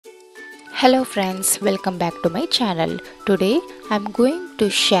Hello friends, welcome back to my channel. Today I'm going to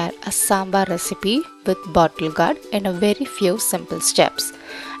share a sambar recipe with bottle gourd in a very few simple steps.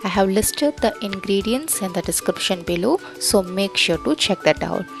 I have listed the ingredients in the description below, so make sure to check that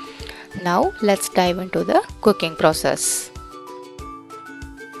out. Now let's dive into the cooking process.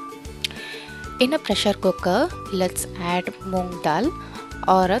 In a pressure cooker, let's add moong dal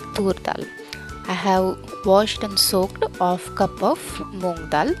or a toor dal. I have washed and soaked half cup of moong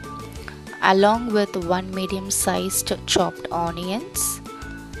dal along with 1 medium-sized chopped onions,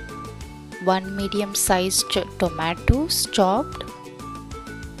 1 medium-sized tomatoes chopped,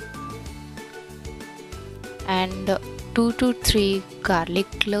 and 2 to 3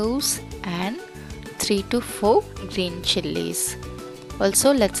 garlic cloves and 3 to 4 green chillies.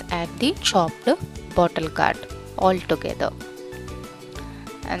 Also, let's add the chopped bottle gourd all together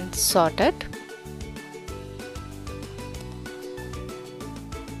and sort it.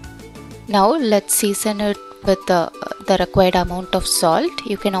 Now let's season it with the required amount of salt.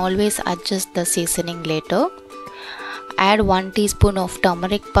 You can always adjust the seasoning later. Add 1 teaspoon of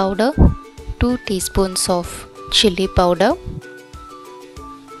turmeric powder, 2 teaspoons of chilli powder,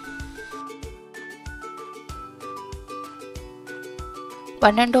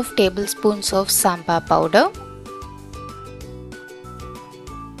 one and a half tablespoons of sambar powder.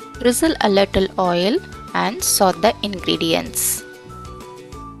 Drizzle a little oil and sort the ingredients.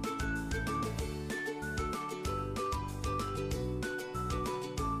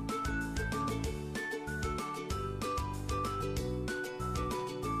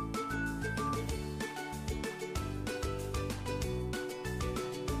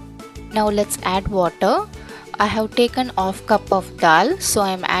 Now let's add water. I have taken half cup of dal, so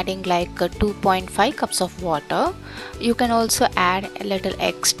I am adding like 2.5 cups of water. You can also add a little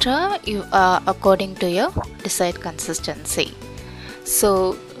extra according to your desired consistency.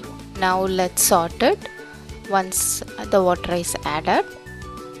 So now let's sort it once the water is added.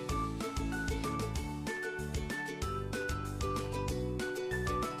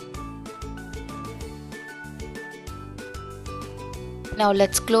 Now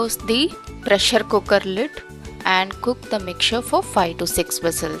let's close the pressure cooker lid and cook the mixture for 5 to 6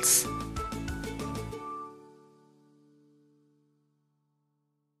 whistles.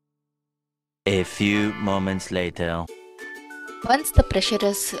 A few moments later. Once the pressure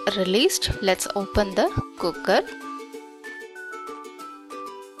is released, let's open the cooker.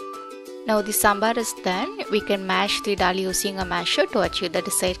 Now the sambar is done. We can mash the dal using a masher to achieve the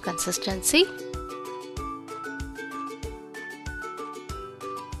desired consistency.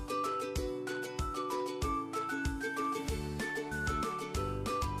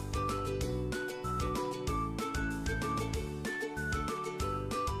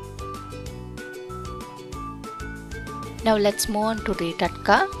 Now let's move on to the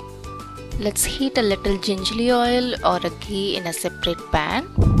tadka. Let's heat a little gingerly oil or a ghee in a separate pan.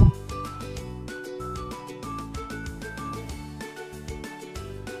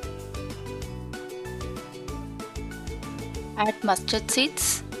 Add mustard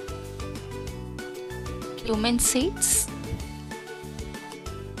seeds, cumin seeds,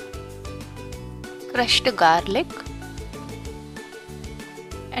 crushed garlic,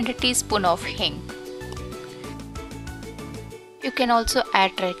 and a teaspoon of hing. You can also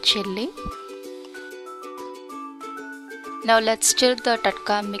add red chilli. Now let's stir the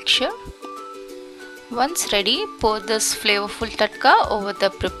tadka mixture. Once ready, pour this flavorful tadka over the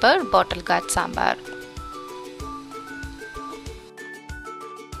prepared bottle gourd sambar.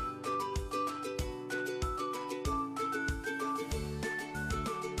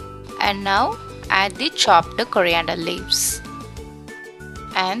 And now add the chopped coriander leaves.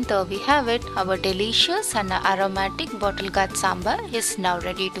 And there we have it. Our delicious and aromatic bottle gourd sambar is now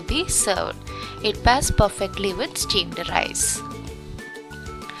ready to be served. It pairs perfectly with steamed rice.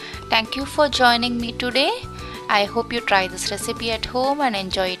 Thank you for joining me today. I hope you try this recipe at home and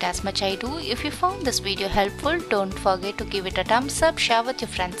enjoy it as much as I do. If you found this video helpful, don't forget to give it a thumbs up, share with your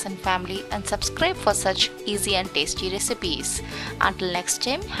friends and family, and subscribe for such easy and tasty recipes. Until next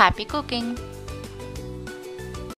time, happy cooking!